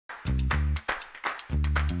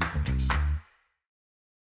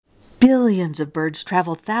Billions of birds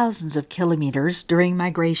travel thousands of kilometers during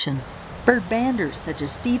migration. Bird banders such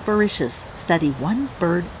as Steve Voricius study one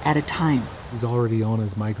bird at a time. He's already on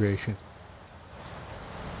his migration.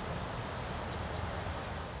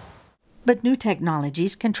 But new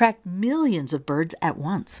technologies can track millions of birds at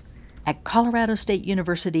once. At Colorado State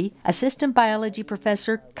University, assistant biology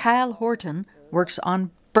professor Kyle Horton works on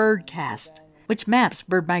BirdCast, which maps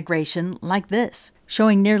bird migration like this,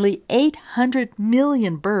 showing nearly 800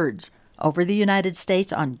 million birds over the United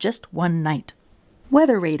States on just one night.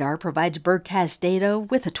 Weather radar provides BirdCast data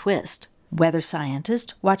with a twist. Weather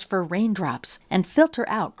scientists watch for raindrops and filter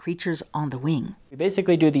out creatures on the wing. We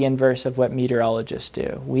basically do the inverse of what meteorologists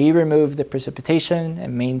do. We remove the precipitation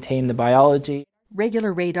and maintain the biology.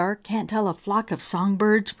 Regular radar can't tell a flock of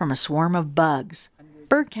songbirds from a swarm of bugs.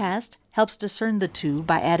 BirdCast helps discern the two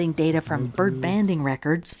by adding data from bird banding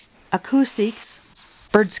records, acoustics,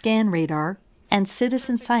 bird scan radar, and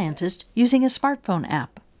citizen scientists using a smartphone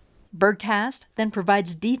app. BirdCast then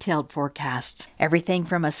provides detailed forecasts, everything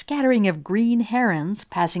from a scattering of green herons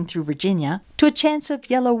passing through Virginia to a chance of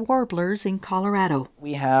yellow warblers in Colorado.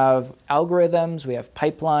 We have algorithms, we have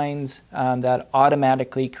pipelines that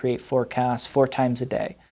automatically create forecasts 4 times a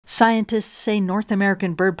day. Scientists say North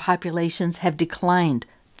American bird populations have declined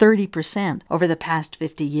 30% over the past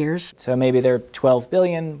 50 years. So maybe there are 12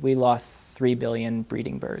 billion, we lost 3 billion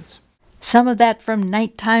breeding birds. Some of that from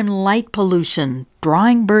nighttime light pollution,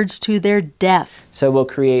 drawing birds to their death. So we'll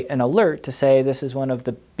create an alert to say this is one of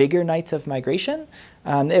the bigger nights of migration.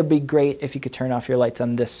 It would be great if you could turn off your lights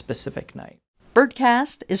on this specific night.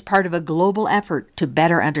 BirdCast is part of a global effort to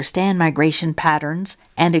better understand migration patterns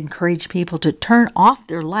and encourage people to turn off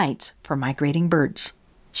their lights for migrating birds.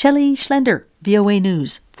 Shelley Schlender, VOA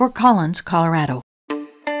News, Fort Collins, Colorado.